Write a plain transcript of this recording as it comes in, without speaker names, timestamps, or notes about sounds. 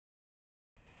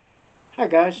Hi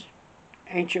guys,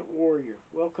 Ancient Warrior.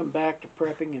 Welcome back to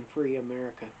Prepping in Free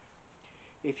America.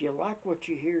 If you like what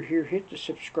you hear here, hit the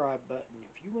subscribe button.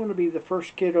 If you want to be the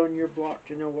first kid on your block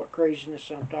to know what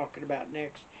craziness I'm talking about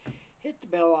next, hit the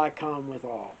bell icon with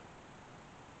all.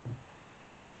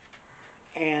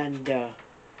 And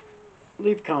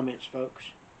leave comments, folks.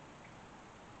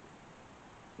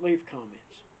 Leave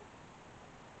comments.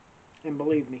 And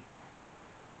believe me,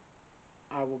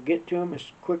 I will get to them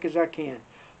as quick as I can.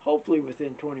 Hopefully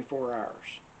within 24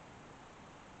 hours.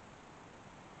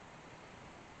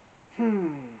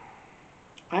 I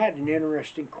had an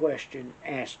interesting question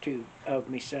asked of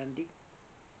me Sunday,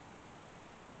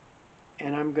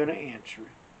 and I'm going to answer it.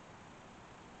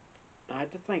 I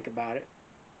had to think about it,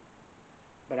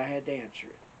 but I had to answer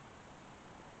it.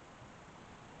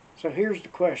 So here's the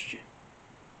question,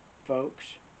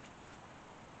 folks.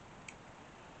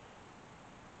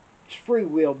 Is free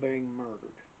will being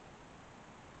murdered?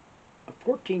 A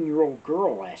 14-year-old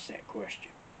girl asked that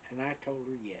question, and I told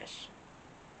her yes.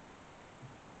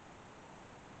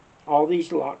 All these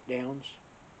lockdowns,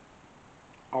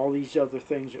 all these other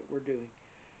things that we're doing,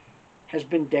 has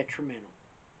been detrimental.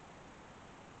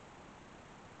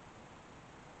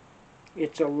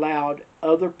 It's allowed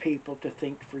other people to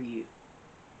think for you.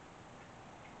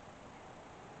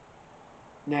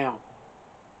 Now,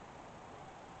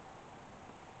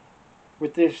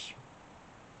 with this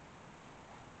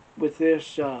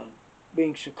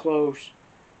being so close,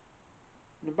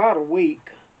 in about a week,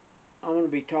 I'm going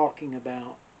to be talking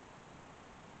about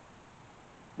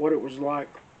what it was like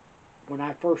when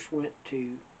I first went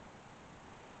to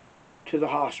the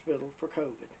hospital for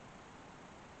COVID.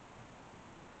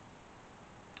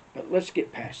 But let's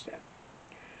get past that.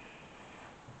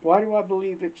 Why do I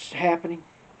believe it's happening?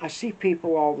 I see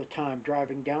people all the time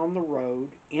driving down the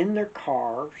road in their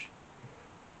cars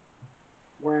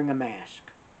wearing a mask.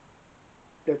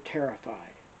 They're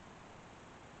terrified.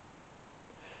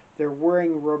 They're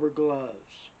wearing rubber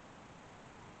gloves.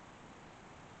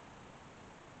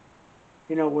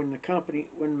 You know,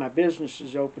 when my business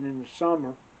is open in the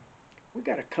summer, we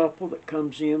got a couple that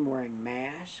comes in wearing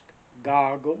masks,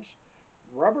 goggles,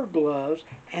 rubber gloves,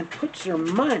 and puts their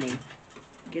money,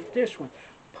 get this one,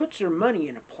 puts their money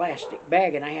in a plastic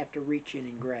bag, and I have to reach in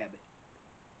and grab it.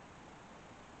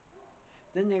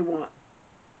 Then they want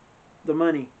the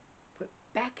money put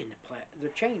back in the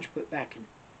change put back in.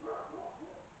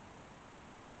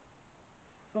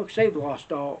 Folks, they've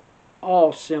lost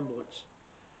all semblance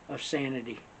of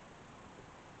sanity.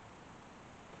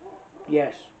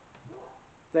 Yes,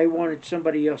 they wanted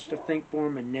somebody else to think for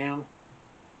them, and now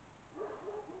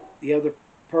the other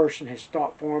person has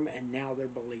thought for them, and now they're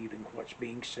believing what's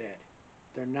being said.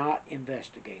 They're not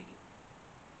investigating.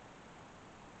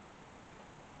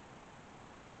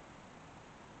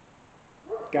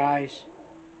 Guys,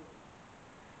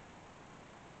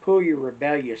 pull your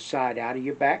rebellious side out of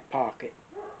your back pocket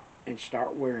and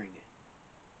start wearing it.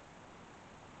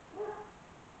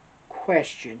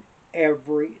 Question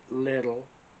every little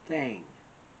thing.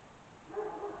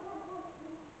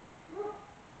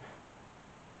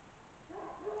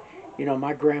 You know,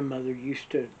 my grandmother used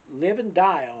to live and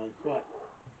die on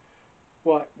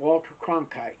what Walter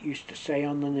Cronkite used to say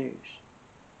on the news.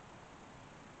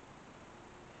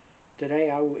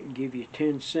 Today I wouldn't give you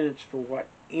 10 cents for what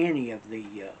any of the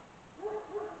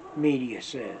media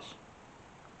says.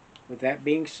 With that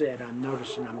being said, I'm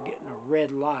noticing I'm getting a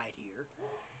red light here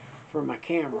for my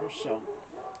camera. So,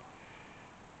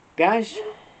 guys,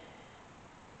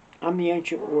 I'm the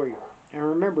Ancient Warrior. And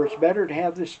remember, it's better to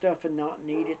have this stuff and not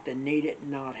need it than need it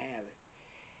and not have it.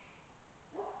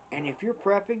 And if you're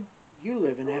prepping, you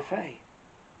live in FA.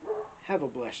 Have a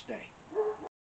blessed day.